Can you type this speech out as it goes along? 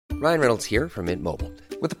Ryan Reynolds here from Mint Mobile.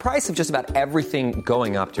 With the price of just about everything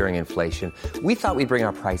going up during inflation, we thought we'd bring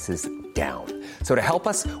our prices down. So to help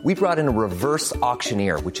us, we brought in a reverse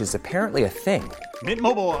auctioneer, which is apparently a thing. Mint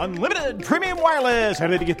Mobile Unlimited Premium Wireless. How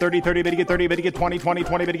to get 30, 30, bit to get 30, bit to get 20, 20,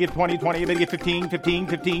 20, bit to get 20, 20, bit to get 15, 15,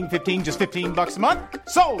 15, 15, just $15 a month?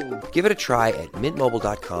 Sold! Give it a try at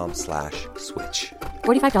mintmobile.com/switch.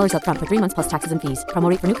 $45 up front for 3 months plus taxes and fees. Promo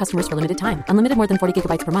rate for new customers for limited time. Unlimited more than 40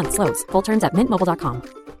 gigabytes per month. Slows full terms at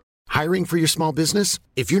mintmobile.com. Hiring for your small business?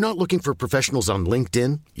 If you're not looking for professionals on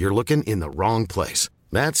LinkedIn, you're looking in the wrong place.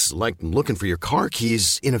 That's like looking for your car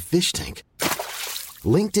keys in a fish tank.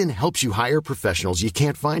 LinkedIn helps you hire professionals you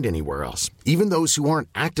can't find anywhere else, even those who aren't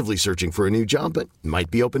actively searching for a new job but might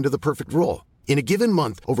be open to the perfect role. In a given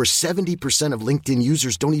month, over 70% of LinkedIn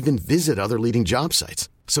users don't even visit other leading job sites.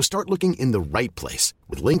 So start looking in the right place.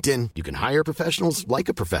 With LinkedIn, you can hire professionals like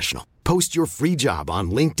a professional. Post your free job on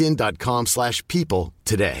linkedin.com/people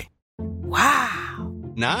today. Wow.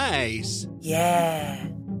 Nice. Yeah.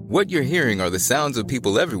 What you're hearing are the sounds of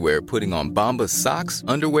people everywhere putting on Bombas socks,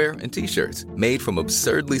 underwear, and T-shirts made from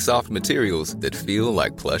absurdly soft materials that feel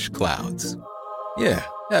like plush clouds. Yeah,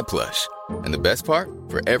 that plush. And the best part?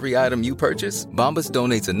 For every item you purchase, Bombas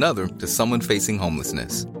donates another to someone facing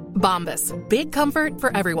homelessness. Bombas. Big comfort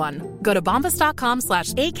for everyone. Go to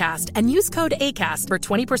bombas.com/ACAST and use code ACAST for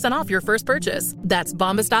 20% off your first purchase. That's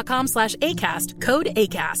bombas.com/ACAST. Code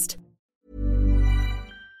ACAST.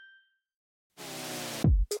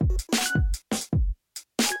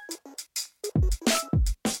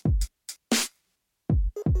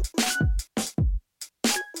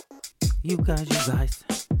 You guys.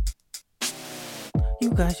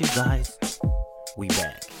 We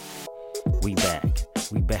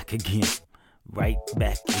back again. Right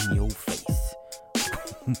back in your face.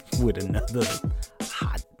 With another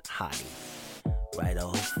hottie. Right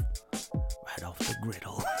off the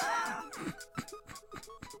griddle.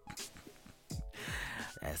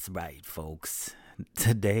 That's right, folks.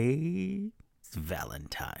 Today is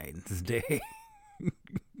Valentine's Day.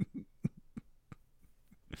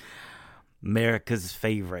 America's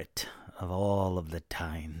favorite of all of the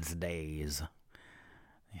times days.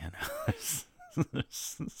 You know,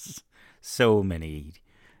 there's so many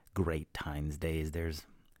great times days. There's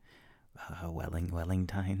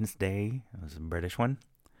Wellington's Day. That was a British one.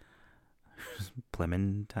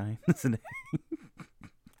 Clementine's Day.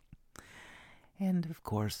 And, of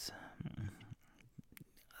course,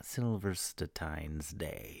 Silverstein's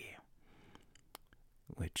Day,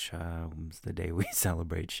 which was the day we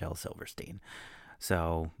celebrate Shel Silverstein.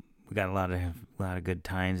 So we got a lot of good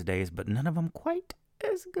times days, but none of them quite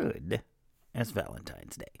as good as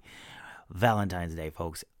Valentine's Day. Valentine's Day,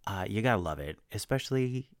 folks, you gotta love it,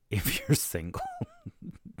 especially if you're single.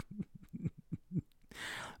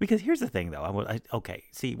 Because here's the thing, though. I'm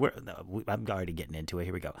already getting into it.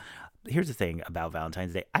 Here we go. Here's the thing about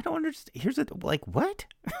Valentine's Day. I don't understand. What?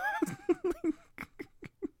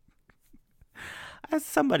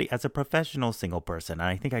 As a professional single person, and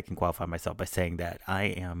I think I can qualify myself by saying that I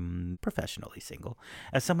am professionally single.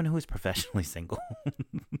 As someone who is professionally single,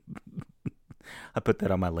 I put that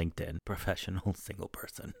on my LinkedIn. Professional single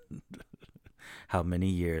person. How many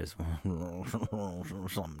years?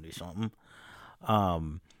 Something.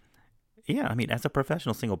 Yeah, I mean, as a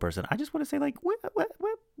professional single person, I just want to say, like, what?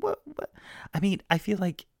 I mean, I feel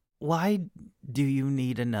like, why do you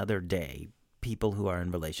need another day? People who are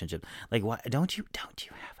in relationships, like, why don't you have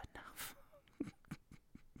enough?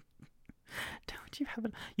 Don't you have?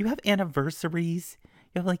 You have anniversaries.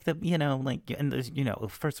 You have and there's,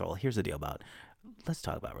 first of all, here's the deal about. Let's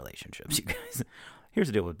talk about relationships, you guys. Here's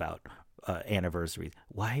the deal about anniversaries.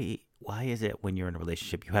 Why is it when you're in a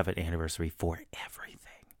relationship you have an anniversary for everything?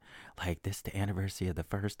 Like, this the anniversary of the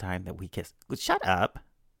first time that we kissed. Shut up,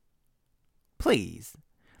 please.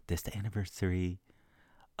 This the anniversary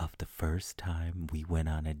of the first time we went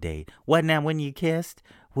on a date. What now, when you kissed?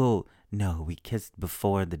 Well, no, we kissed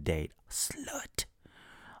before the date. Slut.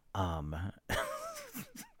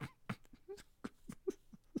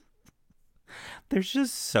 There's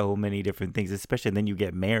just so many different things, especially then you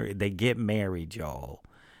get married. They get married, y'all.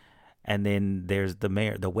 And then there's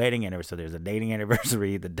the wedding anniversary. So there's a dating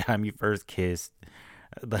anniversary, the time you first kissed,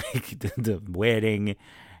 like the wedding,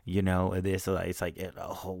 this, it's like,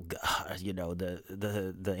 oh God,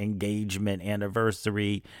 the engagement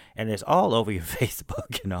anniversary, and it's all over your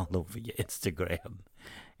Facebook and all over your Instagram,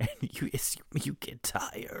 and you get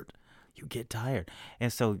tired. You get tired.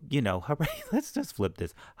 And so, hooray, let's just flip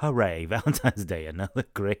this. Hooray, Valentine's Day, another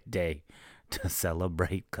great day to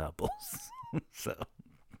celebrate couples. So,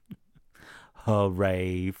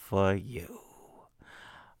 hooray for you.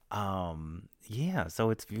 yeah, so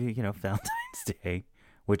it's, Valentine's Day,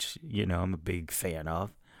 which, I'm a big fan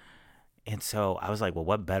of. And so I was like, well,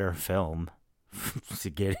 what better film to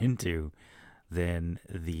get into than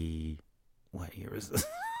what year is this?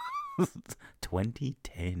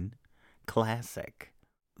 2010 classic,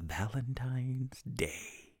 Valentine's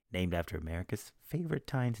Day, named after America's favorite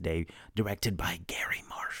Times Day, directed by Gary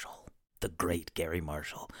Marshall, the great Gary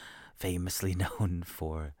Marshall, famously known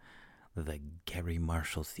for the Gary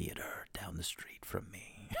Marshall Theater down the street from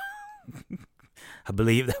me. I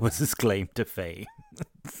believe that was his claim to fame.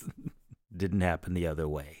 Didn't happen the other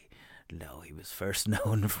way. No, he was first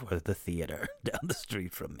known for the theater down the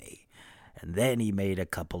street from me. And then he made a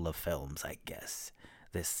couple of films, I guess.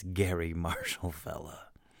 This Gary Marshall fella.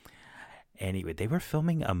 Anyway, they were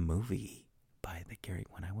filming a movie by the Gary.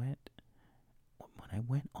 When I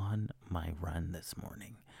went on my run this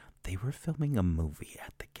morning, they were filming a movie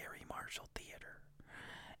at the Gary Marshall Theater.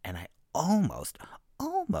 And I almost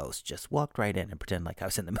just walked right in and pretended like I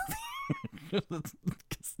was in the movie.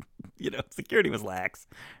 Security was lax.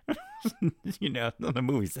 On the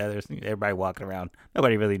movie set, there's everybody walking around.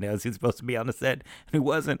 Nobody really knows who's supposed to be on the set and who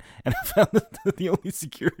wasn't. And I found that the only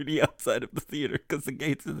security outside of the theater, because the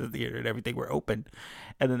gates of the theater and everything were open.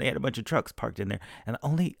 And then they had a bunch of trucks parked in there. And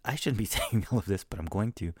I shouldn't be saying all of this, but I'm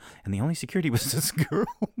going to. And the only security was this girl.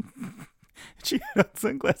 She had on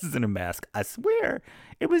sunglasses and a mask. I swear,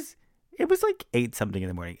 it was like 8-something in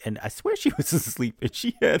the morning, and I swear she was asleep, and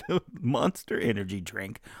she had a Monster Energy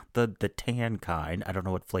drink, the tan kind. I don't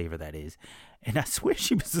know what flavor that is. And I swear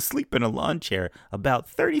she was asleep in a lawn chair about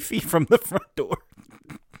 30 feet from the front door.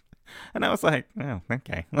 And I was like, oh,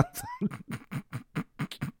 okay.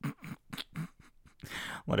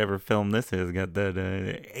 Whatever film this is, got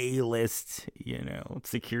the A-list,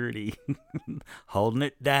 security holding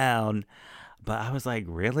it down. But I was like,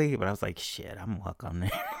 really? But I was like, shit, I'm welcome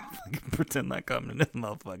there. Pretend like I'm in this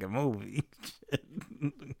motherfucking movie. Shit.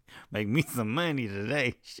 Make me some money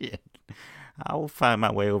today. Shit. I will find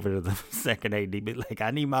my way over to the second AD. Be like,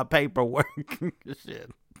 I need my paperwork.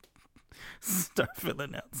 Shit. Start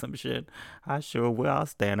filling out some shit. I sure will. I'll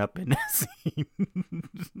stand up in that scene.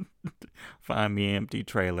 Find me an empty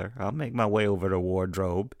trailer. I'll make my way over to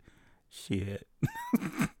wardrobe. Shit.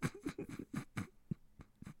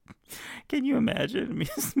 Can you imagine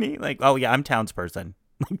me? Like, oh yeah, I'm townsperson.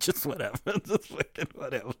 Like, just whatever. Just fucking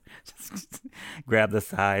whatever. Just grab the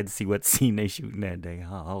side, see what scene they shooting that day.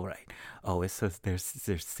 Oh, all right. Oh, it says they're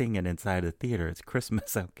singing inside the theater. It's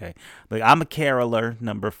Christmas. Okay. Like, I'm a caroler,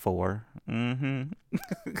 number 4. Mm-hmm.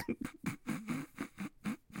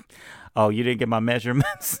 Oh, you didn't get my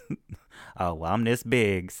measurements? Oh, well, I'm this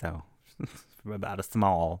big, so about a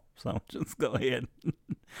small. So just go ahead.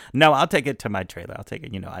 No, I'll take it to my trailer. I'll take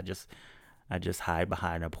it. I just hide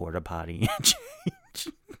behind a porta potty and change.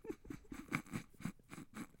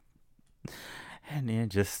 And then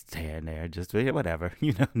just stand there, just whatever.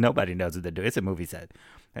 Nobody knows what they're doing. It's a movie set.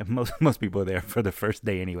 And most people are there for the first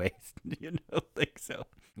day anyways. Like, so.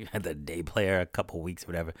 You had the day player a couple weeks,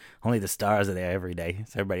 whatever. Only the stars are there every day.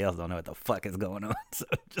 So everybody else don't know what the fuck is going on. So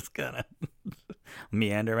just kind of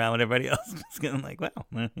meander around with everybody else. Just kind of like,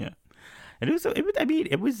 wow, yeah. And here's what I'm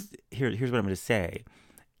going to say.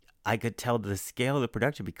 I could tell the scale of the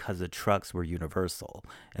production because the trucks were Universal.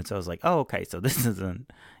 And so I was like, oh, okay, so this isn't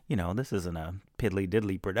a piddly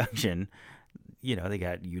diddly production. They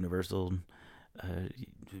got Universal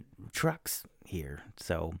trucks here.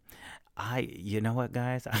 So you know what,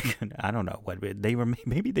 guys? I don't know what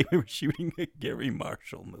maybe they were shooting a Gary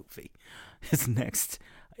Marshall movie.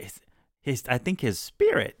 I think his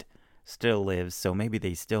spirit still lives, so maybe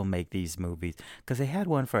they still make these movies, because they had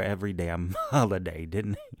one for every damn holiday,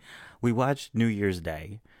 didn't they? We watched New Year's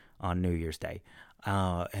Day on New Year's Day,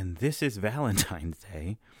 and this is Valentine's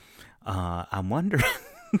Day. I'm wondering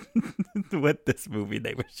what this movie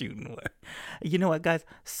they were shooting were. You know what, guys?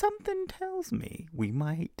 Something tells me we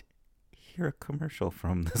might hear a commercial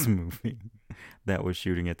from this movie that was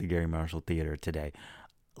shooting at the Gary Marshall Theater today,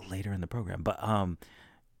 later in the program. But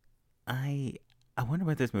I wonder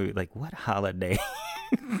what this movie, like, what holiday?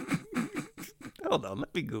 Hold on,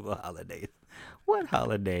 let me Google holidays. What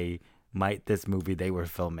holiday might this movie they were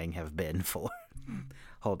filming have been for?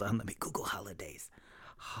 Hold on, let me Google holidays.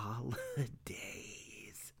 Holidays.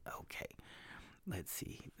 Okay, let's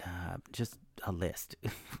see. Just a list.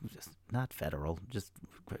 Just not federal, just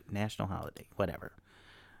national holiday, whatever.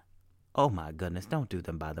 Oh my goodness, don't do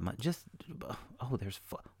them by the month.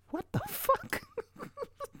 What the fuck?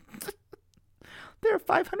 There are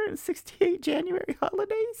 568 January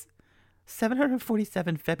holidays,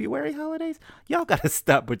 747 February holidays. Y'all gotta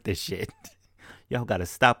stop with this shit. Y'all gotta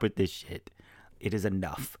stop with this shit. It is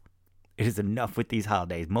enough. It is enough with these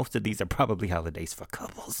holidays. Most of these are probably holidays for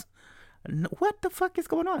couples. What the fuck is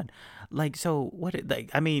going on? Like, so what?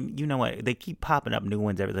 Like, I mean, you know what? They keep popping up new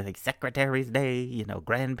ones every like Secretary's Day, you know,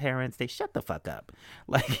 Grandparents' Day. Shut the fuck up.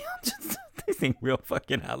 Like, just these ain't real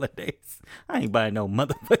fucking holidays. I ain't buying no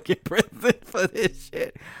motherfucking present for this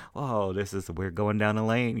shit. Oh, we're going down the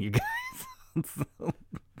lane, you guys. So,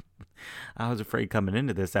 I was afraid coming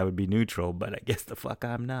into this I would be neutral, but I guess the fuck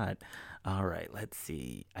I'm not. All right, let's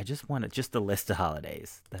see. I just wanted just a list of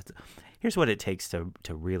holidays. Here's what it takes to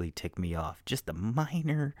really tick me off. Just the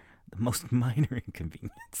most minor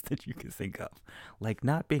inconvenience that you can think of. Like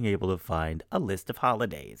not being able to find a list of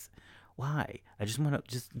holidays. Why? I just want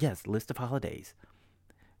to yes, list of holidays.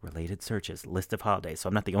 Related searches, list of holidays. So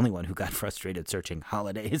I'm not the only one who got frustrated searching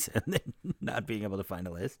holidays and then not being able to find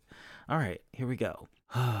a list. All right, here we go.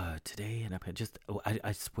 Today, and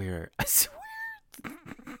I swear, this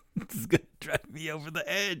is gonna drive me over the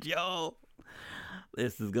edge, y'all.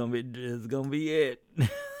 This is gonna be it.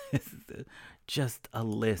 This is just a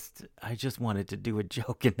list. I just wanted to do a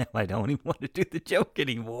joke, and now I don't even want to do the joke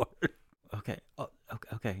anymore. Okay. Oh,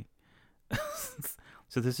 okay.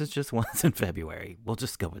 So this is just once in February. We'll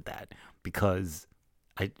just go with that because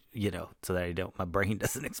so that my brain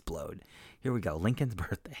doesn't explode. Here we go. Lincoln's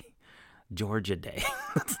birthday. Georgia Day.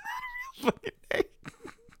 That's not a real fucking day.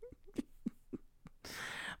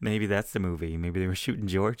 Maybe that's the movie. Maybe they were shooting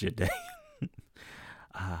Georgia Day.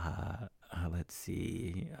 Let's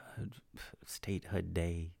see. Statehood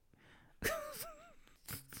Day.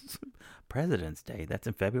 President's Day. That's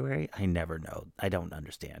in February? I never know. I don't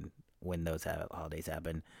understand when those holidays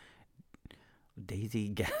happen. Daisy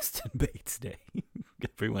Gaston Bates Day.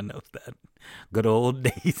 Everyone knows that. Good old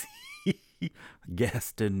Daisy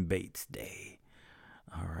Gaston Bates Day.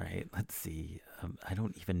 All right, let's see. I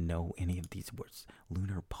don't even know any of these words.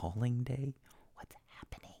 Lunar Polling Day? What's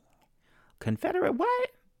happening? Confederate what?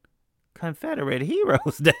 Confederate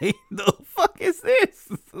Heroes Day? The fuck is this?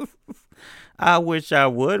 I wish I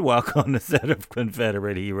would walk on the set of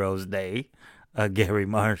Confederate Heroes Day, a Gary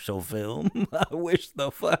Marshall film. I wish the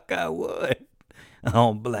fuck I would.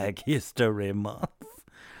 On Black History Month.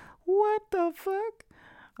 What the fuck?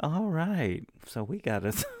 All right. So we got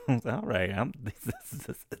us. All right.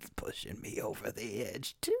 It's pushing me over the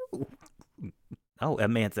edge, too. Oh,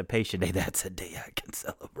 Emancipation Day. That's a day I can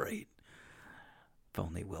celebrate. If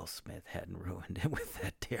only Will Smith hadn't ruined it with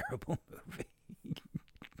that terrible movie.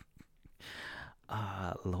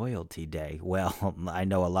 Loyalty Day. Well, I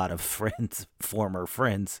know a lot of former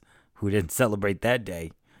friends, who didn't celebrate that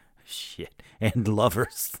day. Shit. And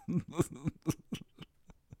lovers.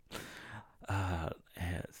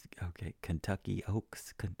 Okay, Kentucky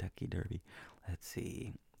Oaks, Kentucky Derby. Let's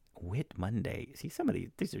see. Whit Monday. See, some of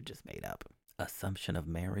these are just made up. Assumption of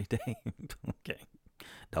Mary Day. Okay.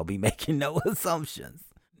 Don't be making no assumptions.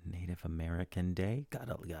 Native American Day. Got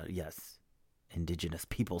yes. Indigenous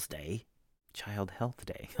Peoples Day. Child Health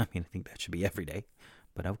Day. I mean, I think that should be every day,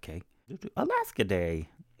 but okay. Alaska Day.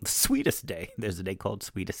 Sweetest Day. There's a day called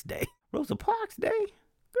Sweetest Day. Rosa Parks Day.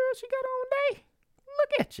 Girl, she got her own day.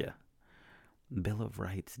 Look at you. Bill of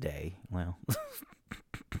Rights Day. Well,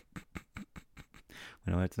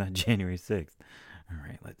 no, it's not January 6th. All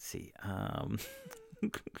right, let's see.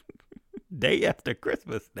 Day after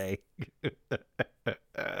Christmas Day.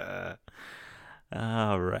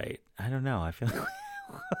 All right. I don't know. I feel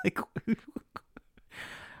like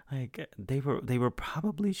they were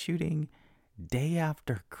probably shooting day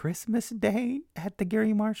after Christmas Day at the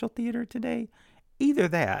Gary Marshall Theater today. Either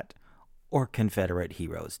that or Confederate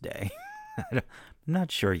Heroes Day. I'm not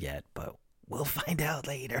sure yet, but we'll find out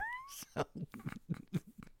later. So.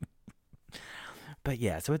 But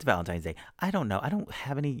yeah, so it's Valentine's Day. I don't know. I don't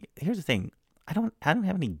have any. Here's the thing. I don't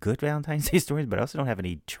have any good Valentine's Day stories, but I also don't have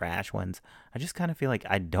any trash ones. I just kind of feel like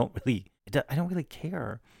I don't really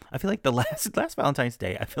care. I feel like the last Valentine's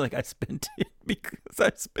Day, I feel like I spent it because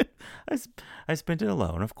I spent it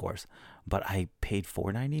alone, of course, but I paid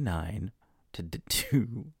 $4.99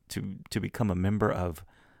 to become a member of,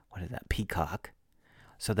 what is that, Peacock,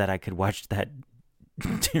 so that I could watch that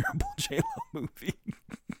terrible J-Lo movie.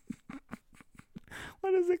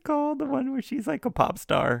 What is it called? The one where she's like a pop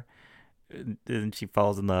star and she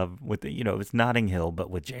falls in love with it's Notting Hill, but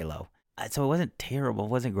with J-Lo. So it wasn't terrible.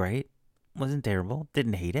 It wasn't great. It wasn't terrible.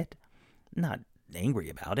 Didn't hate it. Not angry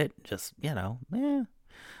about it. Just,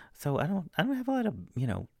 So I don't have a lot of,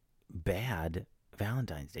 bad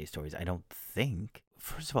Valentine's Day stories, I don't think.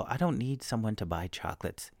 First of all, I don't need someone to buy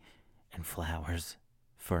chocolates and flowers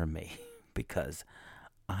for me because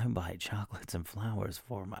I buy chocolates and flowers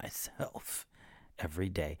for myself every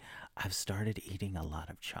day. I've started eating a lot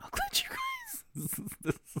of chocolate, you guys. This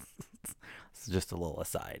is just a little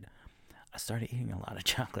aside. I started eating a lot of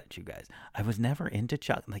chocolate, you guys. I was never into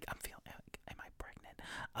chocolate. Like, I'm feeling like, am I pregnant?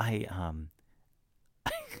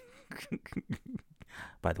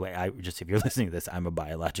 By the way, if you're listening to this, I'm a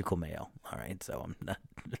biological male. All right, so I'm not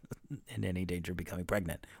in any danger of becoming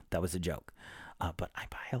pregnant. That was a joke. But I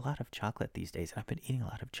buy a lot of chocolate these days, and I've been eating a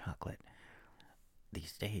lot of chocolate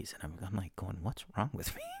these days, and I'm like going, what's wrong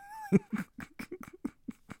with me?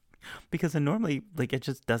 Because normally, like,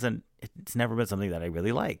 it's never been something that I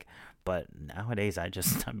really like. But nowadays, I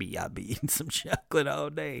be eating some chocolate all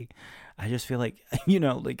day. I just feel like, I feel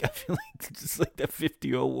like just like that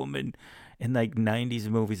 50-year-old woman in like 90s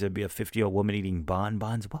movies. There'd be a 50-year-old woman eating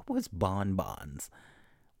bonbons. What was bonbons?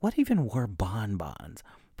 What even were bonbons?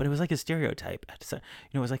 But it was like a stereotype.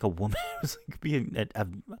 It was like a woman. It was like being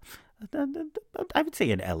I would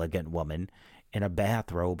say an elegant woman in a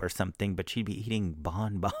bathrobe or something, but she'd be eating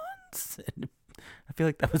bonbons. I feel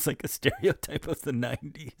like that was like a stereotype of the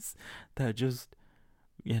 90s that just,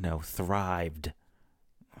 thrived.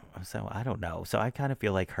 So I don't know. So I kind of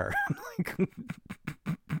feel like her.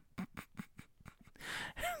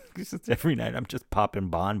 Just every night I'm just popping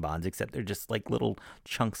bonbons, except they're just like little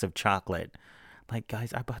chunks of chocolate. Like,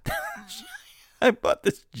 guys, I bought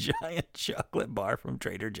this giant chocolate bar from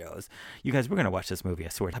Trader Joe's. You guys, we're going to watch this movie, I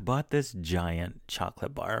swear. I bought this giant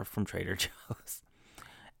chocolate bar from Trader Joe's.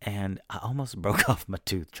 And I almost broke off my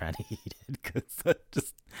tooth trying to eat it because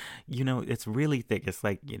it's really thick. It's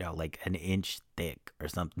like, like an inch thick or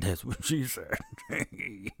something. That's what she said.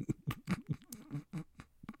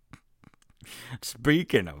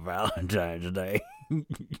 Speaking of Valentine's Day,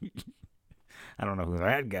 I don't know who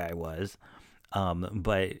that guy was,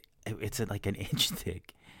 but it's like an inch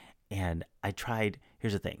thick. And I tried,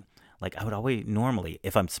 here's the thing. Like, I would always, normally,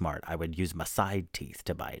 if I'm smart, I would use my side teeth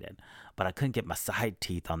to bite it. But I couldn't get my side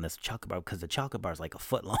teeth on this chocolate bar because the chocolate bar is like a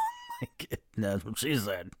foot long. That's what she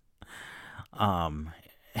said.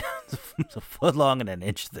 It's a foot long and an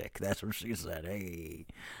inch thick. That's what she said. Hey.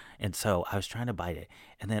 And so I was trying to bite it.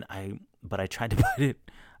 And then I tried to bite it.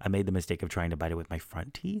 I made the mistake of trying to bite it with my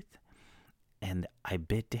front teeth. And I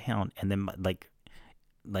bit down. And then,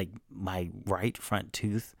 my right front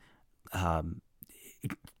tooth,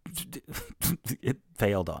 it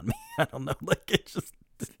failed on me. I don't know. Like,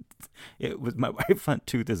 it was, my right front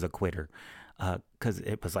tooth is a quitter. Because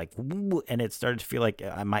it was like, and it started to feel like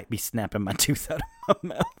I might be snapping my tooth out of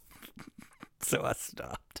my mouth. So I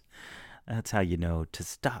stopped. That's how you know to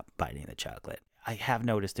stop biting the chocolate. I have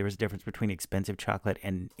noticed there is a difference between expensive chocolate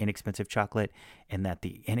and inexpensive chocolate, and that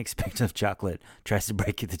the inexpensive chocolate tries to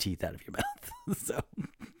break the teeth out of your mouth. So,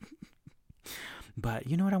 but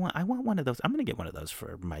you know what I want? I want one of those. I'm going to get one of those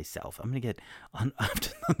for myself. I'm going to get,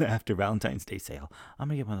 after Valentine's Day sale, I'm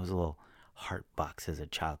going to get one of those little heart boxes of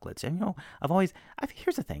chocolates. And,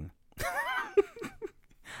 here's the thing.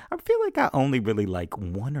 I feel like I only really like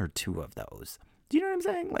one or two of those. Do you know what I'm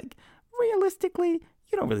saying? Like, realistically,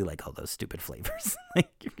 you don't really like all those stupid flavors.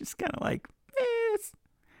 Like, you're just kind of like,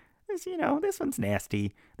 this one's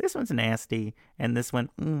nasty. This one's nasty. And this one,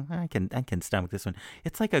 I can stomach this one.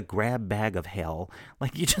 It's like a grab bag of hell.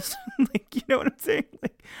 Like, you just, like, you know what I'm saying?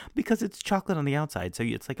 Like, because it's chocolate on the outside. So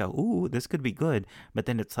it's like this could be good. But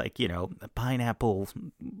then it's like, a pineapple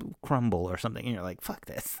crumble or something. And you're like, fuck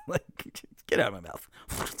this. Like, get out of my mouth.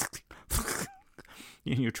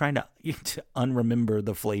 You're trying to unremember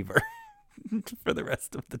the flavor for the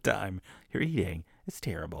rest of the time you're eating. It's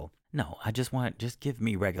terrible. No, I just give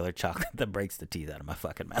me regular chocolate that breaks the teeth out of my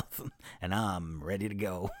fucking mouth, and I'm ready to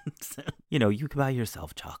go. You can buy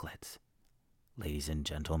yourself chocolates, ladies and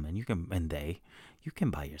gentlemen. You can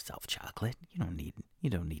buy yourself chocolate. You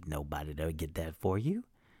don't need nobody to get that for you.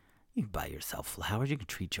 You can buy yourself flowers. You can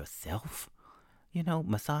treat yourself.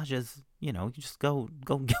 Massages. You just go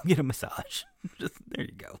get a massage. There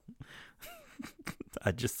you go.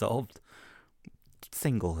 I just solved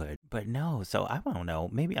singlehood. But no, so I don't know.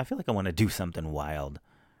 Maybe I feel like I want to do something wild,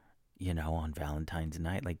 on Valentine's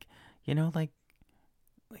night.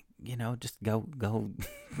 Just go.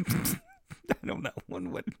 I don't know.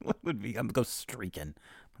 What would be? I'm gonna go streaking.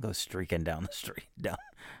 Down the street,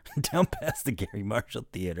 down past the Gary Marshall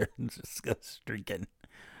Theater, and just go streaking.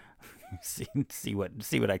 See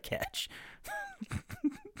what I catch.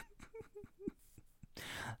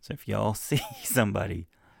 So if y'all see somebody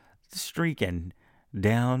streaking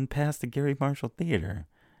down past the Gary Marshall Theater,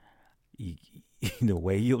 the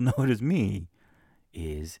way you'll know it is me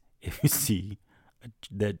is if you see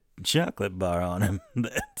that chocolate bar on him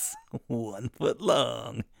that's 1 foot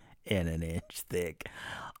long and an inch thick.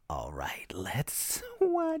 All right, let's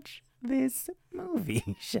watch this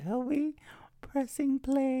movie, shall we? Pressing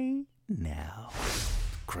play now.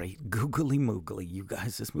 Great googly moogly. You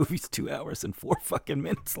guys, this movie's 2 hours and 4 fucking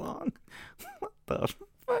minutes long. What the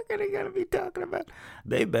fuck are they gonna be talking about?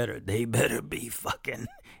 They better be fucking.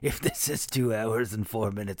 If this is 2 hours and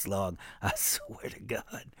 4 minutes long, I swear to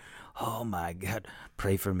God. Oh my God.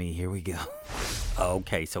 Pray for me. Here we go.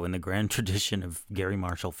 Okay, so in the grand tradition of Gary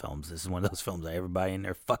Marshall films, this is one of those films that everybody and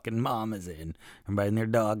their fucking mom is in. Everybody and their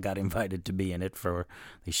dog got invited to be in it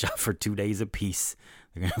they shot for 2 days apiece.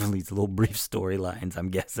 They're going to have these little brief storylines, I'm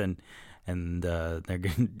guessing. And they're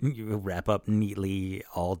going to wrap up neatly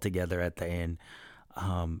all together at the end.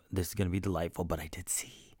 This is going to be delightful, but I did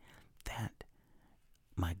see that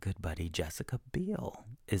my good buddy Jessica Biel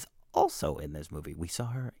is also in this movie. We saw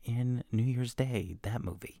her in New Year's Day, that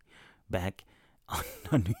movie, back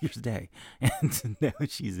on New Year's Day. And now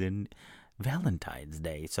she's in Valentine's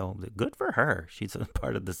Day. So good for her. She's a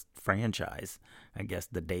part of this franchise, I guess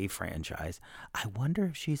the Day franchise. I wonder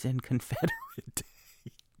if she's in Confederate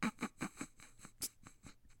Day.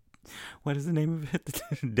 What is the name of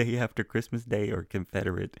it? Day after Christmas Day or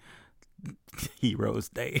Confederate Heroes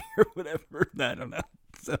Day or whatever. I don't know.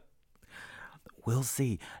 So we'll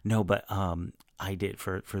see. No, but I did,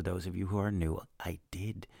 for those of you who are new, I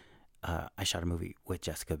shot a movie with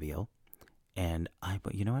Jessica Biel. And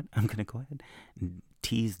but you know what? I'm going to go ahead and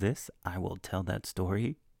tease this. I will tell that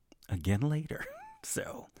story again later.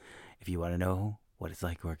 So if you want to know what it's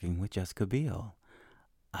like working with Jessica Biel,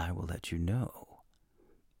 I will let you know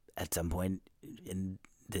at some point in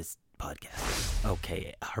this podcast.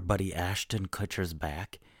 Okay, our buddy Ashton Kutcher's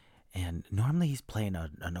back. And normally he's playing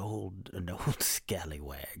an old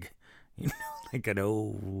scallywag. You know, like an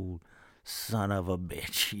old son of a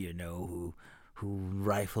bitch, you know, who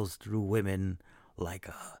rifles through women like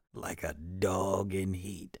a dog in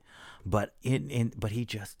heat. But but he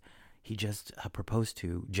just proposed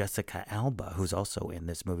to Jessica Alba, who's also in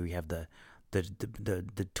this movie. We have the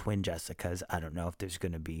twin Jessicas. I don't know if there's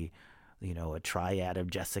going to be, you know, a triad of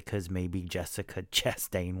Jessicas. Maybe Jessica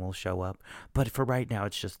Chastain will show up. But for right now,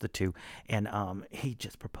 it's just the two. And he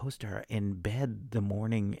just proposed to her in bed the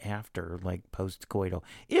morning after, like post-coital.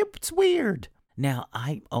 It's weird. Now,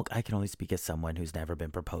 I can only speak as someone who's never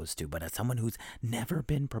been proposed to, but as someone who's never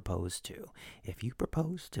been proposed to, if you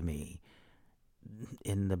propose to me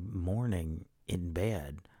in the morning in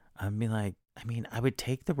bed, I'd be like, I would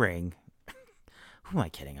take the ring. Who am I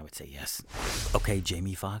kidding? I would say yes. Okay,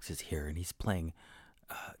 Jamie Foxx is here, and he's playing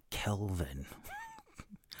Kelvin,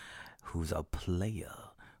 who's a player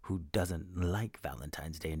who doesn't like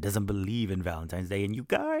Valentine's Day and doesn't believe in Valentine's Day. And you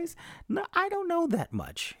guys, no, I don't know that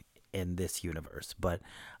much in this universe, but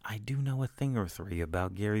I do know a thing or three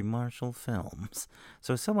about Gary Marshall films.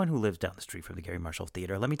 So as someone who lives down the street from the Gary Marshall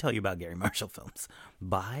Theater, let me tell you about Gary Marshall films.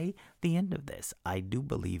 By the end of this, I do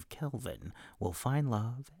believe Kelvin will find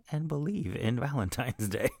love and believe in Valentine's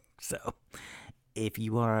Day. So if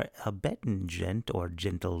you are a betting gent or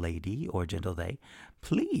gentle lady or gentle they,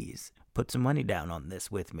 please put some money down on this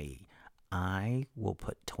with me. I will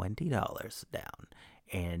put $20 down.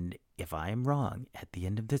 And if I am wrong at the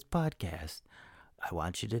end of this podcast, I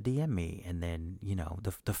want you to DM me. And then, you know,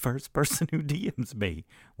 the first person who DMs me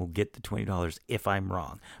will get the $20 if I'm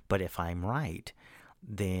wrong. But if I'm right,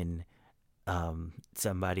 then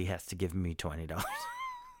somebody has to give me $20.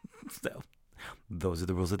 So those are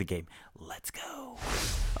the rules of the game. Let's go.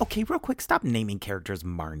 Okay, real quick, stop naming characters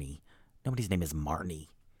Marnie. Nobody's name is Marnie.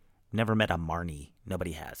 Never met a Marnie.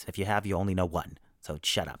 Nobody has. If you have, you only know one. So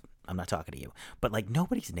shut up. I'm not talking to you. But, like,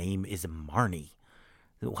 nobody's name is Marnie.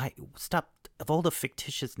 Why? Stop. Of all the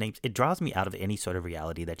fictitious names, it draws me out of any sort of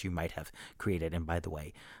reality that you might have created. And by the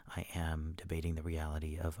way, I am debating the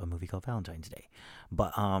reality of a movie called Valentine's Day.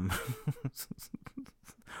 But,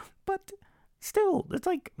 but still, it's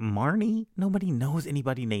like Marnie. Nobody knows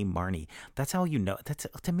anybody named Marnie. That's how you know. That's,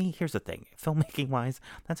 to me, here's the thing. Filmmaking-wise,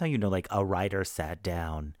 that's how you know, like, a writer sat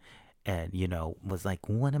down and, you know, was like,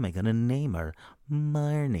 what am I going to name her?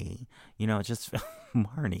 Marnie. You know, it's just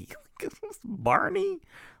Marnie. Barney?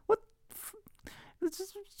 What?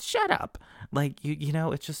 Just shut up. Like, you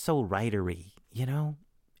know, it's just so writery, you know?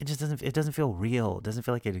 It just doesn't feel real. It doesn't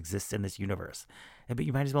feel like it exists in this universe. But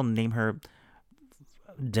you might as well name her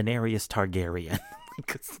Daenerys Targaryen.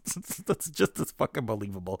 Because that's just as fucking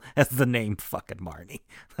believable as the name fucking Marnie.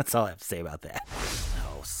 That's all I have to say about that.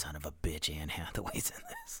 Oh, son of a bitch, Anne Hathaway's in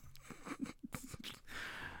this.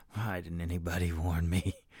 Why didn't anybody warn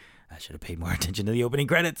me? I should have paid more attention to the opening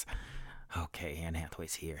credits. Okay, Anne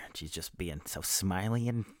Hathaway's here. She's just being so smiley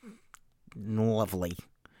and lovely.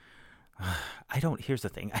 Here's the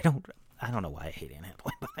thing. I don't know why I hate Anne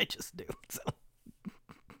Hathaway, but I just do. So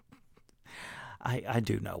I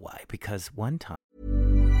do know why. Because one time.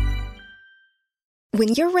 When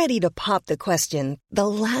you're ready to pop the question, the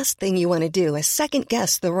last thing you want to do is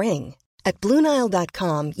second-guess the ring. At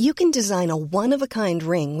BlueNile.com, you can design a one-of-a-kind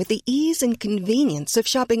ring with the ease and convenience of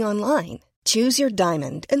shopping online. Choose your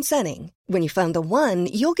diamond and setting. When you find the one,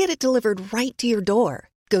 you'll get it delivered right to your door.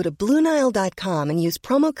 Go to BlueNile.com and use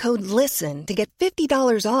promo code LISTEN to get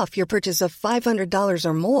 $50 off your purchase of $500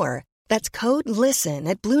 or more. That's code LISTEN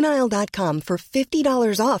at BlueNile.com for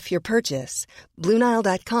 $50 off your purchase.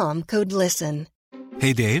 BlueNile.com, code LISTEN.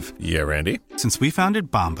 Hey, Dave. Yeah, Randy. Since we founded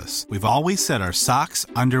Bombas, we've always said our socks,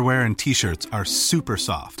 underwear, and T-shirts are super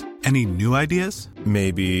soft. Any new ideas?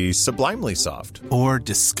 Maybe sublimely soft. Or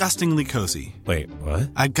disgustingly cozy. Wait, what?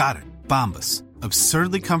 I got it. Bombas.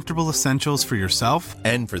 Absurdly comfortable essentials for yourself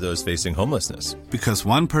and for those facing homelessness. Because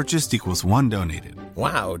one purchased equals one donated.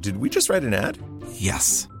 Wow, did we just write an ad?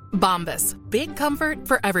 Yes. Bombas. Big comfort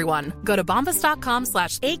for everyone. Go to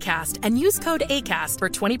bombas.com/ACAST and use code ACAST for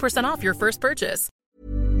 20% off your first purchase.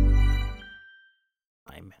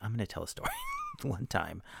 I'm going to tell a story. One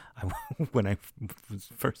time, when I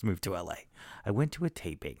first moved to LA, I went to a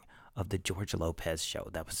taping of the George Lopez show.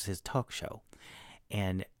 That was his talk show.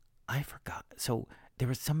 And I forgot. So there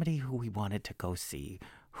was somebody who we wanted to go see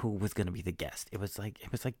who was going to be the guest. It was like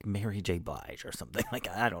Mary J. Blige or something. Like,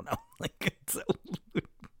 I don't know. Like,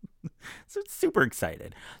 so super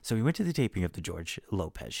excited. So we went to the taping of the George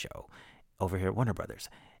Lopez show over here at Warner Brothers.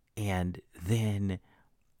 And then...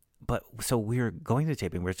 so we were going to the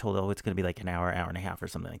taping. We were told, it's going to be like an hour and a half or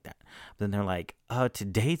something like that. But then they're like,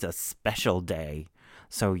 today's a special day.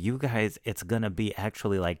 So you guys, it's going to be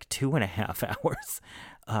actually like 2.5 hours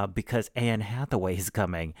because Anne Hathaway is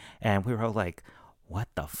coming. And we were all like, what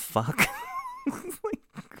the fuck?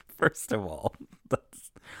 First of all,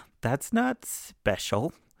 that's not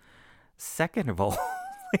special. Second of all,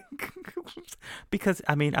 because,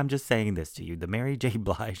 I'm just saying this to you. The Mary J.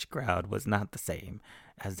 Blige crowd was not the same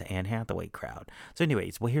as the Anne Hathaway crowd. So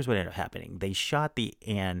anyways, here's what ended up happening. They shot the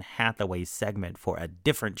Anne Hathaway segment for a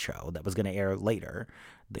different show that was going to air later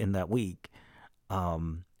in that week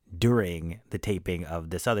during the taping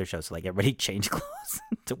of this other show. So everybody changed clothes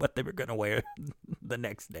to what they were going to wear the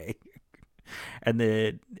next day. And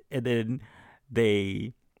then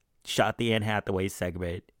they shot the Anne Hathaway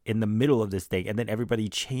segment in the middle of this thing, and then everybody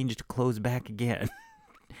changed clothes back again.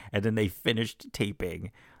 And then they finished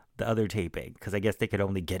taping the other taping, because I guess they could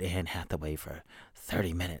only get Anne Hathaway for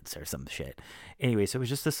 30 minutes or some shit. Anyway, so it was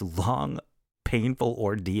just this long, painful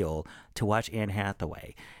ordeal to watch Anne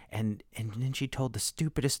Hathaway. And then she told the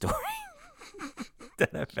stupidest story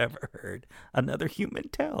that I've ever heard another human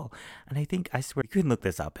tell. And I swear, you can look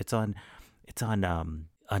this up. It's on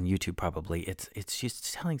YouTube probably. It's she's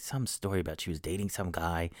telling some story about she was dating some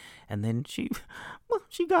guy, and then she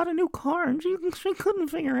got a new car, and she couldn't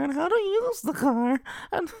figure out how to use the car,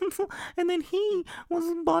 and then he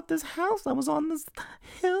bought this house that was on this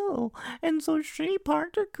hill, and so she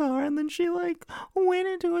parked her car, and then she went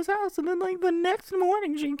into his house, and then the next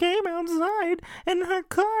morning she came outside, and her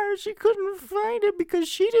car, she couldn't find it because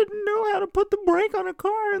she didn't know how to put the brake on a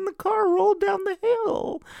car, and the car rolled down the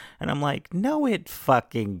hill. And I'm like, no, it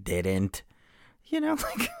fucking didn't.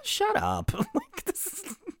 Shut up.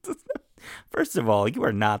 First of all, you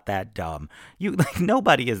are not that dumb.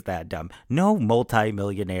 Nobody is that dumb. No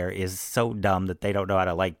multimillionaire is so dumb that they don't know how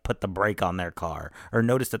to put the brake on their car or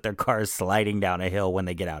notice that their car is sliding down a hill when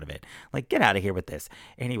they get out of it. Get out of here with this.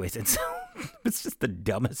 Anyways, and so it's just the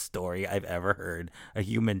dumbest story I've ever heard a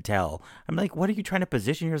human tell. I'm like, what are you trying to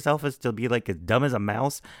position yourself as to be as dumb as a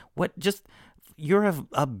mouse? You're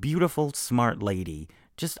a beautiful, smart lady.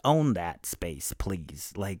 Just own that space,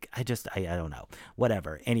 please. I don't know.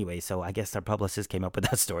 Whatever. Anyway, so I guess our publicist came up with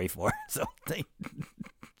that story for us.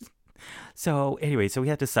 So anyway, so we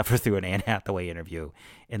had to suffer through an Anne Hathaway interview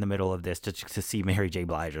in the middle of this to see Mary J.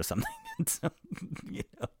 Blige or something. And so,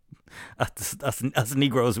 us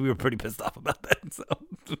Negroes, we were pretty pissed off about that. So.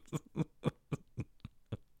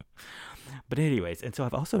 But anyways, and so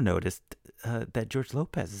I've also noticed that George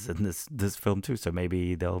Lopez is in this film too. So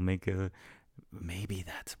maybe they'll make maybe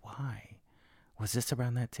that's why. Was this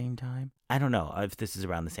around that same time? I don't know if this is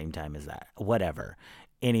around the same time as that. Whatever.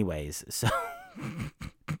 Anyways, so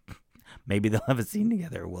maybe they'll have a scene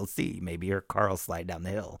together. We'll see. Maybe her car will slide down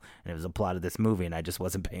the hill. And it was a plot of this movie and I just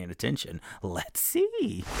wasn't paying attention. Let's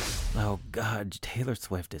see. Oh, God. Taylor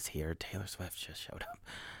Swift is here. Taylor Swift just showed up.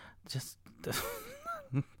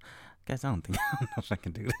 Guys, I don't know if I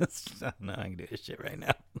can do this. I don't know I can do this shit right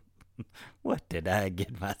now. What did I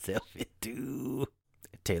get myself into?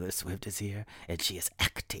 Taylor Swift is here, and she is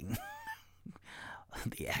acting.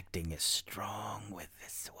 The acting is strong with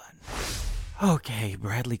this one. Okay,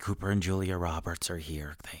 Bradley Cooper and Julia Roberts are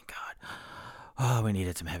here, thank God. Oh, we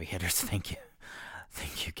needed some heavy hitters. Thank you.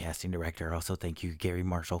 Thank you, casting director. Also, thank you, Gary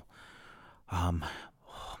Marshall. Oh my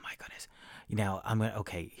goodness. Now,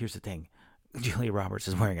 okay, here's the thing. Julia Roberts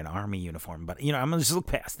is wearing an army uniform, but, I'm going to just look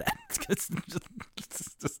past that.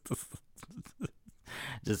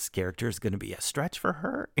 This character is going to be a stretch for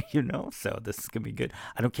her, so this is going to be good.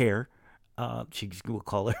 I don't care. She will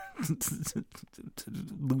call her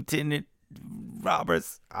Lieutenant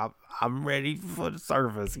Roberts. I'm ready for the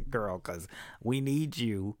service, girl, because we need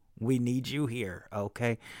you. We need you here,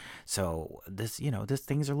 okay? So this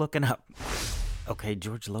things are looking up. Okay,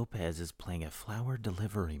 George Lopez is playing a flower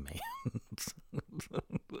delivery man.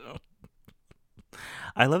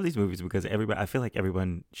 I love these movies because I feel like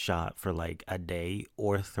everyone shot for like a day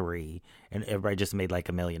or 3, and everybody just made like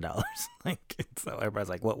 $1 million. So everybody's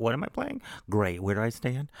like, "What am I playing? Great. Where do I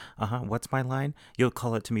stand? What's my line? You'll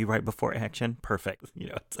call it to me right before action. Perfect."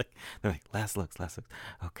 It's like they're like last looks.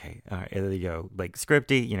 Okay, all right. And then they go like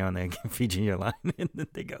scripty, and they feature your line, and then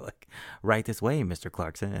they go like, "Right this way, Mr.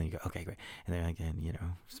 Clarkson," and you go, "Okay, great." And then again,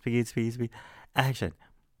 speed, action.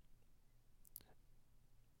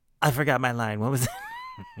 I forgot my line. What was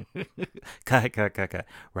it? Cut.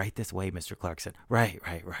 Right this way, Mr. Clarkson. Right.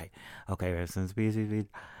 Okay, speed,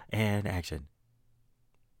 and action.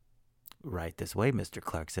 Right this way, Mr.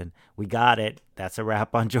 Clarkson. We got it. That's a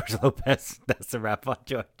wrap on George Lopez. That's a wrap on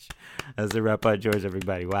George. That's a wrap on George,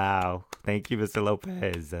 everybody. Wow. Thank you, Mr.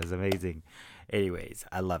 Lopez. That's amazing. Anyways,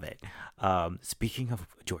 I love it. Speaking of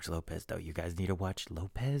George Lopez, though, you guys need to watch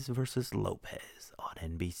Lopez versus Lopez on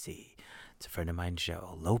NBC. It's a friend of mine's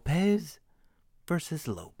show. Lopez versus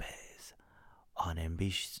Lopez on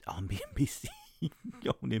NBC. On NBC.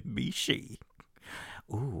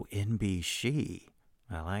 Ooh, NBC.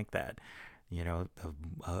 I like that. The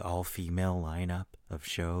all-female lineup of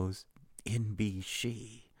shows.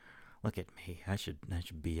 NBC. Look at me. I should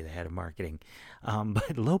be the head of marketing.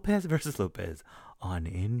 But Lopez versus Lopez on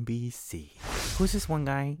NBC. Who's this one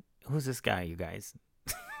guy? Who's this guy, you guys?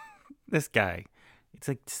 This guy.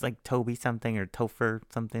 It's like Toby something or Topher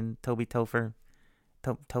something. Toby Topher.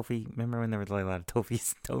 Tofi. Remember when there was like a lot of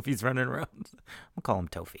Tofis running around? I'll call him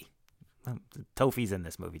Tofi. Tofi's in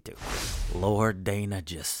this movie too. Lord Dana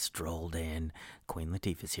just strolled in. Queen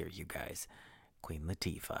Latifah's here, you guys. Queen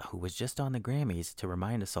Latifah, who was just on the Grammys to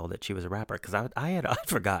remind us all that she was a rapper, because I'd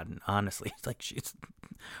forgotten, honestly. It's like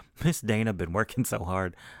Miss Dana been working so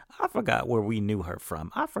hard. I forgot where we knew her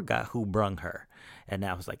from. I forgot who brung her. And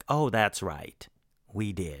now it's like, oh, that's right.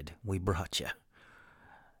 We did. We brought you.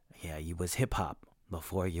 Yeah, you was hip-hop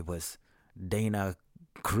before you was Dana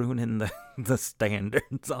crooning the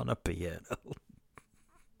standards on a piano.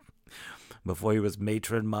 Before you was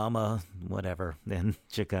matron mama, whatever, in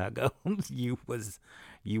Chicago. You was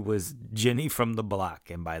Jenny from the block,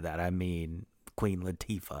 and by that I mean Queen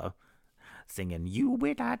Latifah singing "You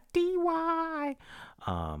with a DY."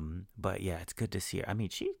 But yeah, it's good to see her. I mean,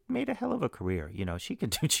 she made a hell of a career. She can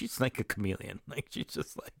do. She's like a chameleon. Like she's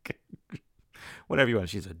just like whatever you want.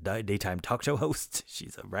 She's a daytime talk show host.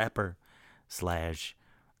 She's a rapper /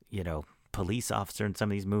 police officer in some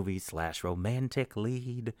of these movies / romantic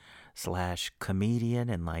lead / comedian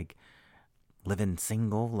and like living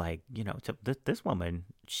single. Like this woman.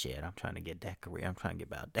 Shit, I'm trying to get that career. I'm trying to get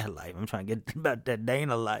about that life. I'm trying to get about that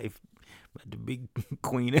Dana life. But the big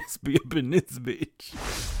Queen SB up in this bitch.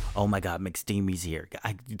 Oh my God, McSteamy's here.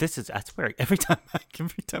 I swear, every time I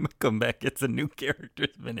come back, it's a new character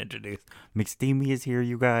that's been introduced. McSteamy is here,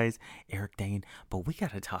 you guys. Eric Dane. But we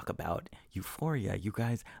got to talk about Euphoria, you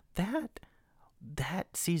guys. That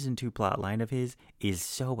season 2 plot line of his is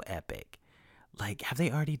so epic. Like, have they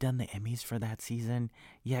already done the Emmys for that season?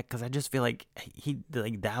 Yeah, because I just feel like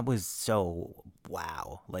that was so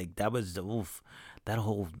wow. Like that was oof. That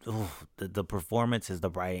whole the performances,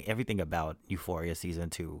 the writing, everything about Euphoria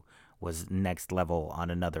season 2 was next level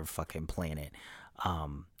on another fucking planet.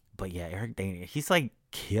 But yeah, Eric Dane, he's like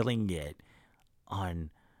killing it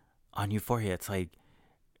on Euphoria. It's like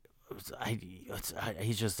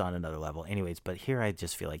he's just on another level. Anyways, but here I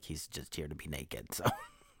just feel like he's just here to be naked. So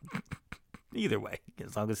either way,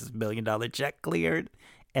 as long as his $1 million check cleared,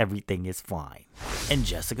 everything is fine. And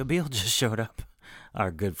Jessica Biel just showed up.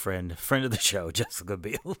 Our good friend of the show, Jessica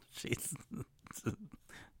Biel. She's a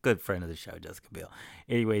good friend of the show, Jessica Biel.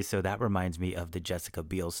 Anyway, so that reminds me of the Jessica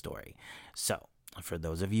Biel story. So, for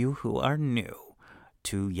those of you who are new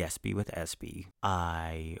to Yesby with SB,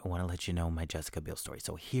 I want to let you know my Jessica Biel story.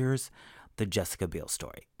 So here's the Jessica Biel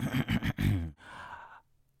story.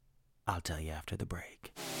 I'll tell you after the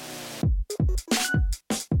break.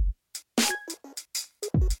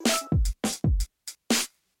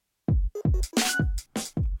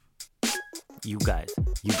 You guys,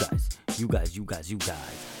 You guys.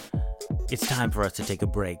 It's time for us to take a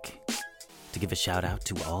break to give a shout out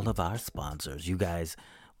to all of our sponsors. You guys,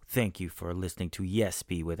 thank you for listening to Yes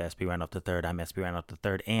Be with SB Randolph III. I'm SB Randolph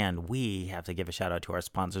III, and we have to give a shout out to our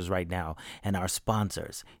sponsors right now. And our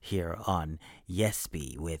sponsors here on Yes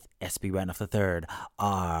Be with SB Randolph III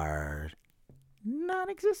are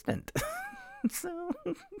non-existent. So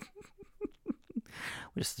we're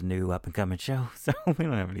just a new up-and-coming show, so we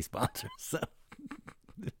don't have any sponsors.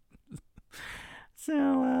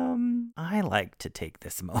 So I like to take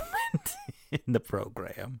this moment in the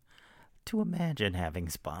program to imagine having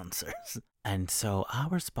sponsors. And so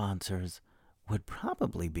our sponsors would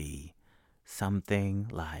probably be something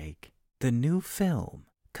like the new film,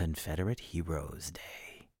 Confederate Heroes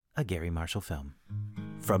Day, a Gary Marshall film.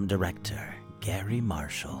 From director Gary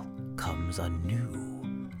Marshall comes a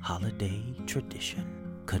new holiday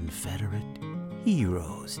tradition, Confederate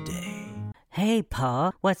Heroes Day. Hey,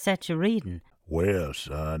 Pa, what's that you're reading? Well,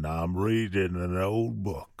 son, I'm reading an old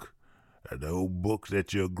book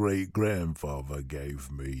that your great-grandfather gave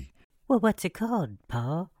me. Well, what's it called,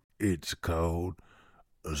 Pa? It's called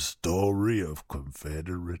A Story of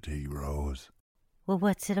Confederate Heroes. Well,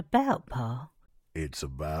 what's it about, Pa? It's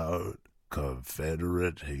about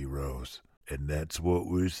Confederate heroes, and that's what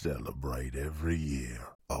we celebrate every year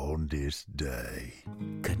on this day.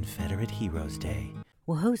 Confederate Heroes Day.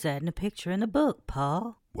 Well, who's that in the picture in the book,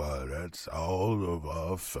 Pa? Why, that's all of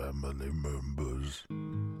our family members.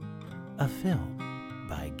 A film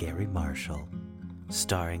by Gary Marshall,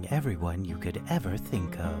 starring everyone you could ever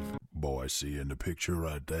think of. Boy, see in the picture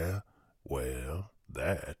right there? Well,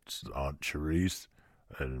 that's Aunt Therese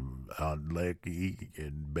and Aunt Lecky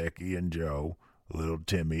and Becky and Joe, little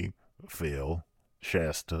Timmy, Phil,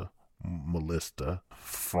 Shasta, Melissa,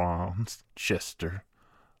 Franz, Chester,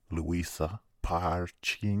 Louisa,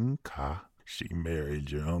 Parchinka. She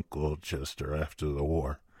married your Uncle Chester after the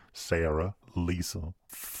war. Sarah, Lisa,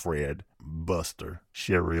 Fred, Buster,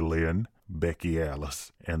 Sherry Lynn, Becky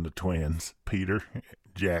Alice, and the twins, Peter,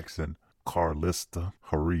 Jackson, Carlista,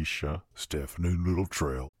 Harisha, Stephanie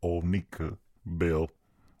Littletrail, Onika, Bill,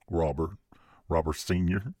 Robert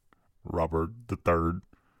Sr., Robert the Third,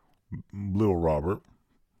 Little Robert,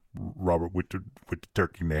 Robert with the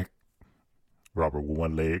turkey neck, Robert with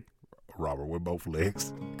one leg, Robert with both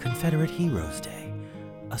legs. Confederate Heroes Day,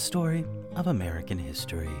 a story of American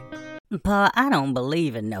history. Pa, I don't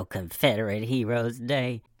believe in no Confederate Heroes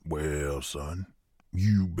Day. Well, son,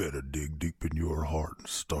 you better dig deep in your heart and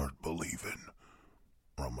start believing.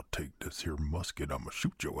 Or I'm gonna take this here musket, I'm gonna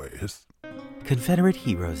shoot your ass. Confederate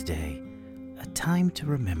Heroes Day, a time to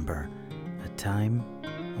remember, a time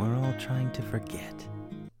we're all trying to forget.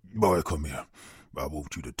 Boy, come here. I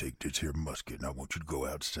want you to take this here musket, and I want you to go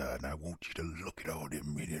outside, and I want you to look at all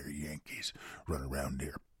them there Yankees running around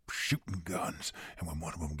there shooting guns, and when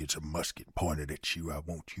one of them gets a musket pointed at you, I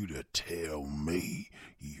want you to tell me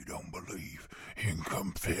you don't believe in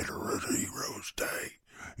Confederate Heroes Day.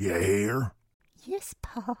 You hear? Yes,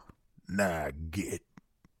 Pa. Now get.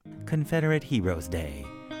 Confederate Heroes Day,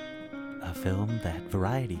 a film that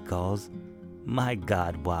Variety calls My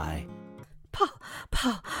God, Why?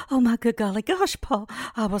 Pa, oh my good golly gosh, Pa,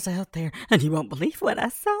 I was out there, and you won't believe what I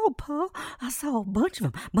saw, Pa. I saw a bunch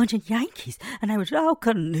of them, bunch of Yankees, and they was all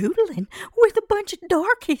canoodling with a bunch of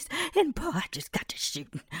darkies, and Pa, I just got to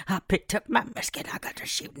shooting. I picked up my musket, I got to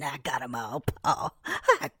shooting, I got 'em all, Pa.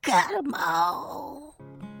 I got 'em all.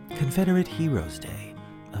 Confederate Heroes Day,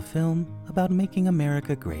 a film about making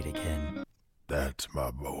America great again. That's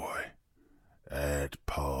my boy. That's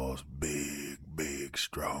Pa's big,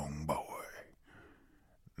 strong boy.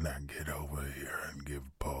 Now get over here and give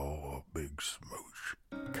Paul a big smooch.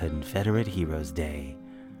 Confederate Heroes Day,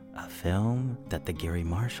 a film that the Gary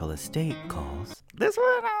Marshall estate calls... This one,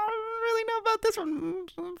 I don't really know about this one.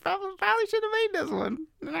 Probably should have made this one.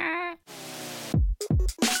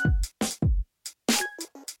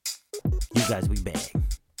 You guys, we back.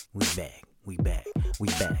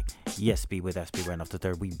 Yes, be with SB Randolph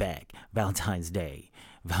III, we back. Valentine's Day,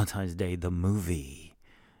 the movie.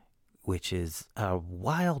 Which is a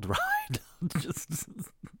wild ride.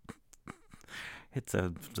 It's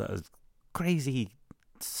a crazy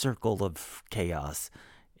circle of chaos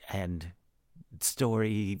and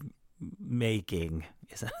story making.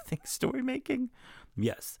 Is that a thing? Story making?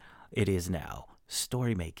 Yes, it is now.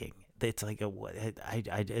 Story making. It's like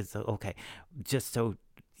it's okay. Just so,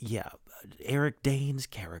 yeah. Eric Dane's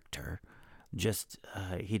character.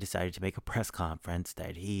 He decided to make a press conference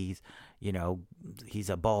that he's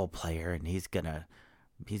a ball player and he's gonna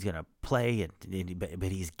play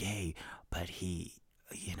but he's gay, but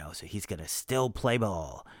so he's gonna still play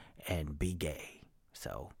ball and be gay.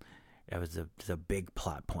 So It was a big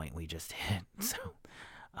plot point we just hit. So,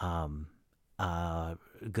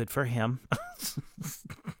 good for him.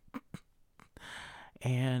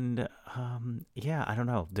 And yeah, I don't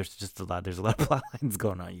know. There's a lot of plot lines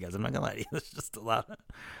going on, you guys. I'm not gonna lie to you. There's just a lot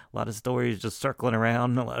of stories just circling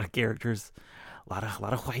around, a lot of characters, a lot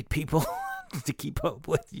of white people to keep up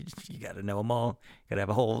with. You got to know them all. You got to have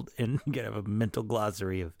a whole, and you got to have a mental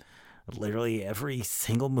glossary of literally every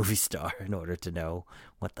single movie star in order to know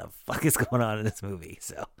what the fuck is going on in this movie.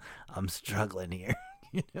 So I'm struggling here,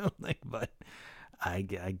 but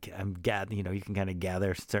I'm gathering, you can kind of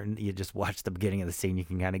gather you just watch the beginning of the scene, you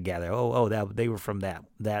can kind of gather, that they were from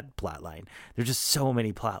that plot line. There's just so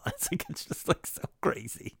many plot lines. Like, it's just like so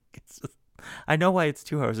crazy. It's just, I know why it's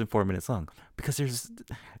 2 hours and 4 minutes long, because it's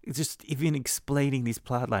just even explaining these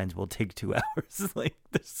plot lines will take 2 hours. Like,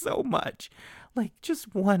 there's so much. Like,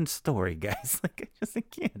 just one story, guys. Like, I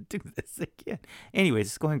can't do this. I can't. Anyways,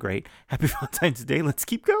 it's going great. Happy Valentine's Day. Let's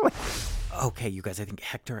keep going. Okay, you guys, I think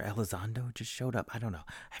Hector Elizondo just showed up. I don't know.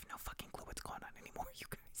 I have no fucking clue what's going on anymore, you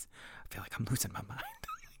guys. I feel like I'm losing my mind.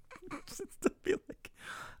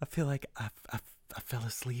 I feel like I fell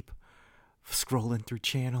asleep scrolling through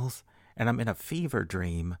channels, and I'm in a fever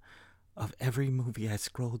dream of every movie I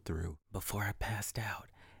scrolled through before I passed out,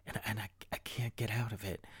 and I can't get out of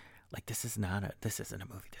it. Like, this isn't a movie.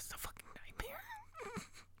 This is a fucking nightmare.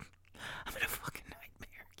 I'm in a fucking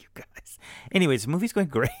nightmare, you guys. Anyways, the movie's going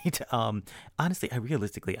great. Honestly,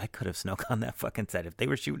 I could have snuck on that fucking set. If they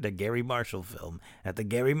were shooting a Gary Marshall film at the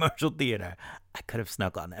Gary Marshall Theater, I could have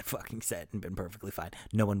snuck on that fucking set and been perfectly fine.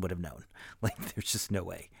 No one would have known. Like, there's just no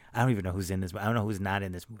way. I don't even know who's in this. I don't know who's not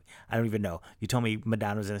in this movie. I don't even know. You told me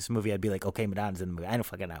Madonna's in this movie, I'd be like, okay, Madonna's in the movie. I don't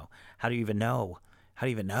fucking know. How do you even know?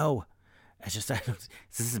 It's just, this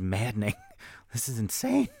is maddening. This is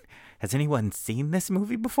insane. Has anyone seen this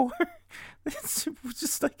movie before? It's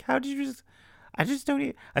just like, how did you just... I just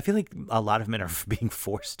don't... I feel like a lot of men are being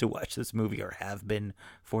forced to watch this movie, or have been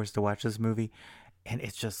forced to watch this movie. And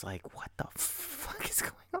it's just like, what the fuck is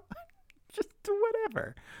going on? Just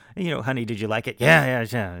whatever. Honey, did you like it? Yeah.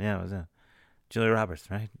 It was Julia Roberts,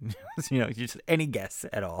 right? You just any guess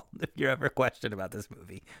at all. If you're ever questioned about this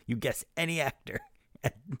movie, you guess any actor.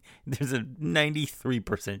 There's a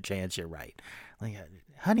 93% chance you're right. Like,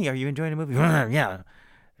 honey, are you enjoying the movie? Yeah.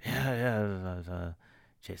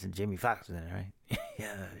 Jason Jamie Foxx in it, right?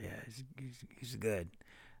 yeah. He's good.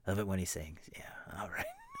 Love it when he sings. Yeah, all right.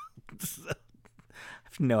 So, I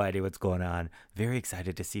have no idea what's going on. Very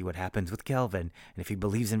excited to see what happens with Kelvin, and if he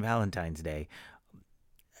believes in Valentine's Day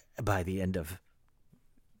by the end of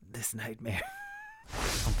this nightmare.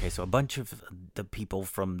 Okay, so a bunch of the people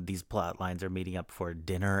from these plot lines are meeting up for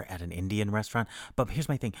dinner at an Indian restaurant. But here's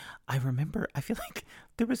my thing. I feel like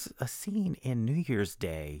there was a scene in New Year's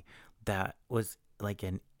Day that was like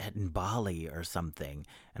in Bali or something.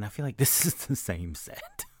 And I feel like this is the same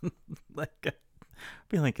set. I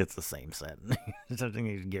feel like it's the same set.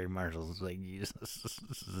 Something Gary Marshall's like, this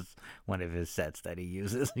is one of his sets that he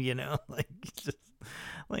uses, like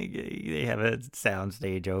they have a sound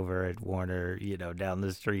stage over at Warner, down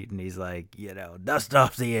the street, and he's like, dust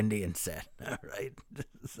off the Indian set. All right.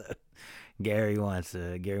 So Gary wants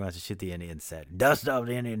to shoot the Indian set. Dust off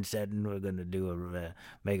the Indian set, and we're gonna do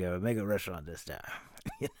make a restaurant this time.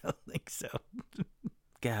 So.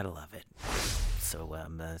 Gotta love it. So,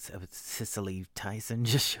 Cicely Tyson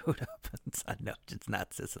just showed up. No, it's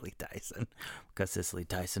not Cicely Tyson, because Cicely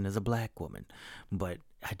Tyson is a black woman. But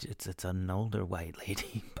it's an older white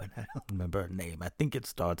lady, but I don't remember her name. I think it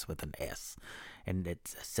starts with an S, and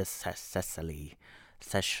it's Cecily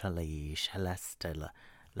Celeste.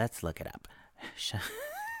 Let's look it up.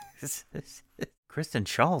 Kristen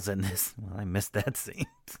Shaw's in this. Well, I missed that scene.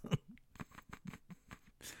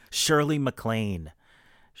 Shirley MacLaine,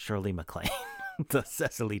 the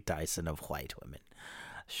Cecily Tyson of white women.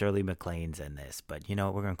 Shirley MacLaine's in this, but we're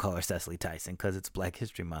going to call her Cecily Tyson because it's Black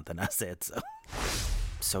History Month, and I said so.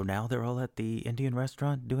 So now they're all at the Indian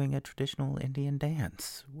restaurant doing a traditional Indian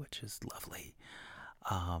dance, which is lovely.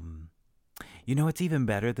 It's even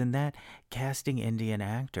better than that, casting Indian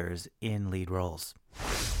actors in lead roles.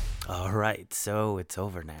 All right, so it's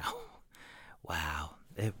over now. Wow.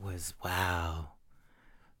 It was wow.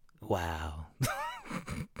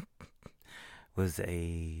 Was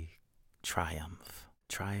a triumph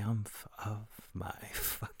of my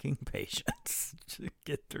fucking patience to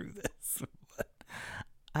get through this, but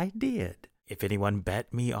I did. If anyone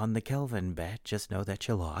bet me on the Kelvin bet, just know that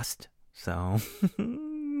you lost. So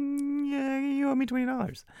yeah, you owe me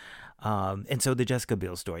 $20. And so the Jessica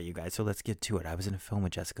Biel story, you guys. So let's get to it. I was in a film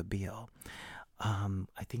with Jessica Biel. I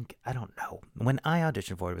don't know. When I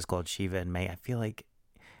auditioned for it was called Shiva and May. I feel like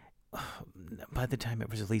by the time it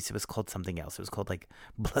was released, it was called something else. It was called like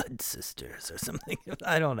Blood Sisters or something.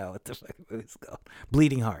 I don't know what the fuck it was called.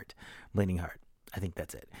 Bleeding Heart. I think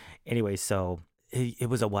that's it. Anyway, so it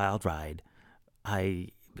was a wild ride.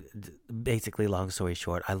 Basically, long story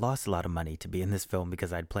short, I lost a lot of money to be in this film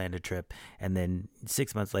because I'd planned a trip, and then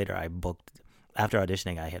 6 months later, after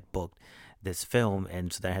auditioning, I had booked this film,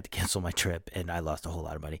 and so then I had to cancel my trip, and I lost a whole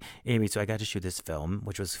lot of money. Anyway, so I got to shoot this film,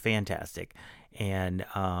 which was fantastic. And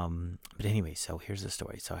but anyway, so here's the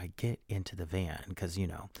story. So I get into the van because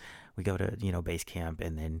we go to base camp,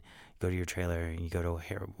 and then go to your trailer, and you go to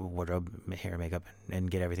wardrobe, hair, makeup, and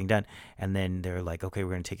get everything done. And then they're like, okay, we're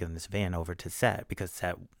gonna take you in this van over to set, because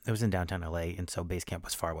set, it was in downtown LA, and so base camp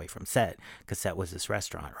was far away from set, because set was this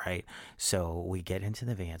restaurant, right? So we get into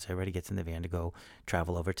the van. So everybody gets in the van to go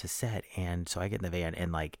travel over to set, and so I get in the van,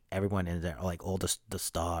 and like everyone in there, like all the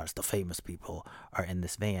stars, the famous people are in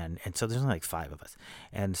this van, and so there's only like 5 of us,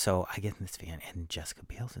 and so I get in this van, and Jessica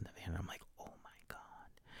Biel's in the van, and I'm like,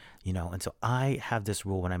 and so I have this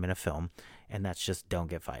rule when I'm in a film, and that's just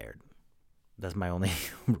don't get fired. That's my only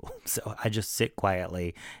rule. So I just sit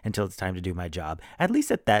quietly until it's time to do my job. At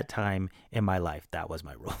least at that time in my life, that was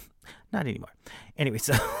my rule. Not anymore. Anyway,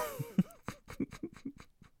 so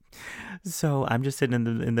I'm just sitting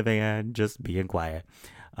in the van, just being quiet,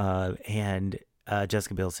 and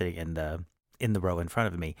Jessica Biel's sitting in the row in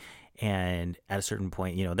front of me. And at a certain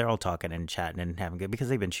point, they're all talking and chatting and having good, because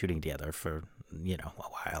they've been shooting together for, a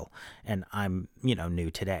while, and I'm, new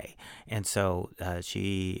today. And so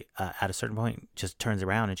she, at a certain point, just turns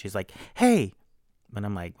around and she's like, hey, and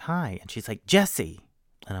I'm like, hi. And she's like, Jesse.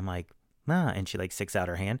 And I'm like, nah. And she like sticks out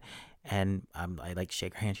her hand, and I like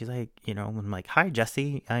shake her hand. She's like, I'm like, hi,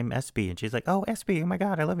 Jesse, I'm SB. And she's like, oh, SB, oh my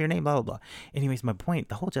God, I love your name, blah, blah, blah. Anyways, my point,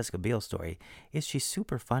 the whole Jessica Biel story is she's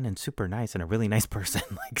super fun and super nice and a really nice person.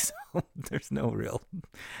 Like, so there's no real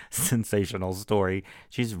sensational story.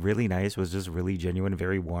 She's really nice, was just really genuine,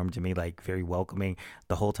 very warm to me, like very welcoming.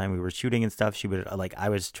 The whole time we were shooting and stuff, she would like, I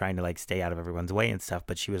was trying to like stay out of everyone's way and stuff,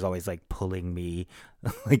 but she was always like pulling me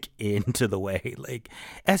like into the way, like,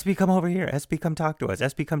 SB, come over here, SB, come talk to us,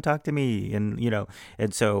 SB, come talk to me. And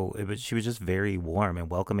and so she was just very warm and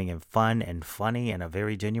welcoming and fun and funny and a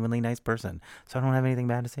very genuinely nice person. So I don't have anything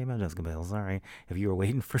bad to say about Jessica Biel. Sorry. If you were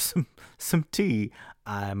waiting for some tea,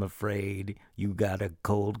 I'm afraid you got a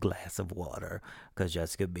cold glass of water, because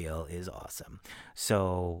Jessica Biel is awesome.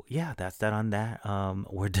 So yeah, that's that on that.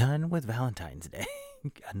 We're done with Valentine's Day.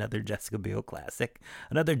 Another Jessica Biel classic,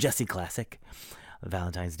 another Jessie classic.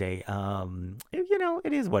 Valentine's Day.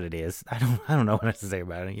 It is what it is. I don't know what else to say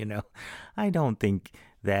about it. I don't think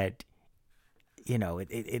that,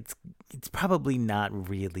 it's probably not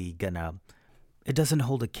really gonna, it doesn't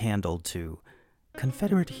hold a candle to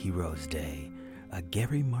Confederate Heroes Day, a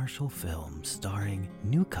Gary Marshall film starring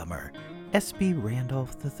newcomer S.B.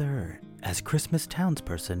 Randolph III as Christmas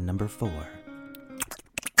townsperson number 4.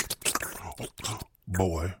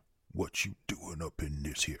 Boy, what you doing up in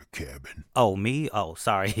this here cabin? Oh, me? Oh,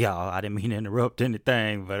 sorry, y'all. I didn't mean to interrupt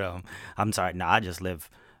anything, but I'm sorry. No, I just live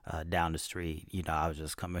down the street. I was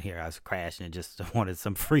just coming here. I was crashing and just wanted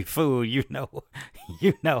some free food. You know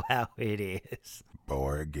how it is.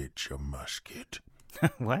 Boy, get your musket.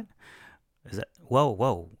 What? Is that?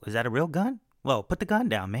 Whoa! Is that a real gun? Whoa! Put the gun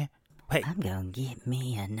down, man. Hey, I'm gonna get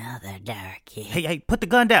me another darkie. Hey! Put the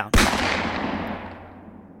gun down.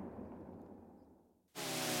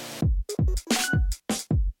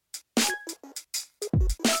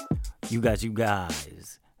 You guys,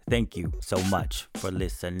 thank you so much for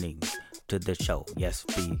listening to the show. Yes,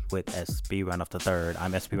 be with SB Randolph the Third.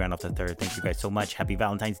 I'm SB Randolph the Third. Thank you guys so much. Happy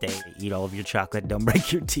Valentine's Day. Eat all of your chocolate. Don't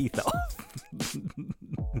break your teeth off.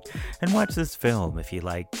 And watch this film if you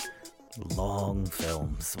like long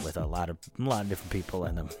films with a lot of different people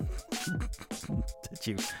in them that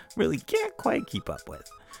you really can't quite keep up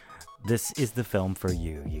with. This is the film for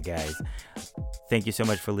you guys. Thank you so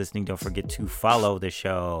much for listening. Don't forget to follow the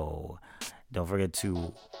show. Don't forget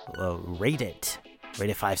to rate it. Rate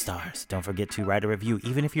it 5 stars. Don't forget to write a review.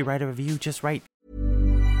 Even if you write a review, just write.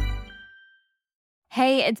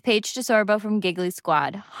 Hey, it's Paige DeSorbo from Giggly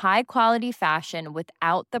Squad. High quality fashion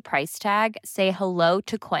without the price tag. Say hello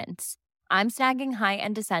to Quince. I'm snagging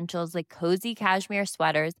high-end essentials like cozy cashmere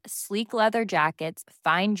sweaters, sleek leather jackets,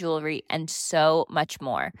 fine jewelry, and so much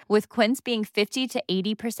more. With Quince being 50 to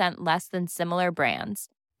 80% less than similar brands.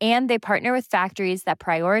 And they partner with factories that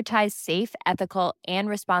prioritize safe, ethical, and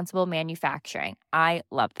responsible manufacturing. I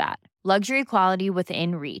love that. Luxury quality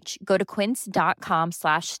within reach. Go to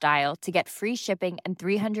quince.com/style to get free shipping and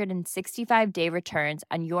 365-day returns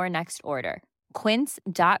on your next order.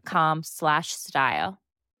 Quince.com/style.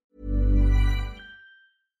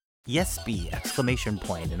 YesB! Exclamation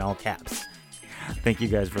point in all caps. Thank you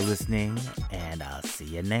guys for listening, and I'll see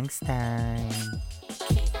you next time.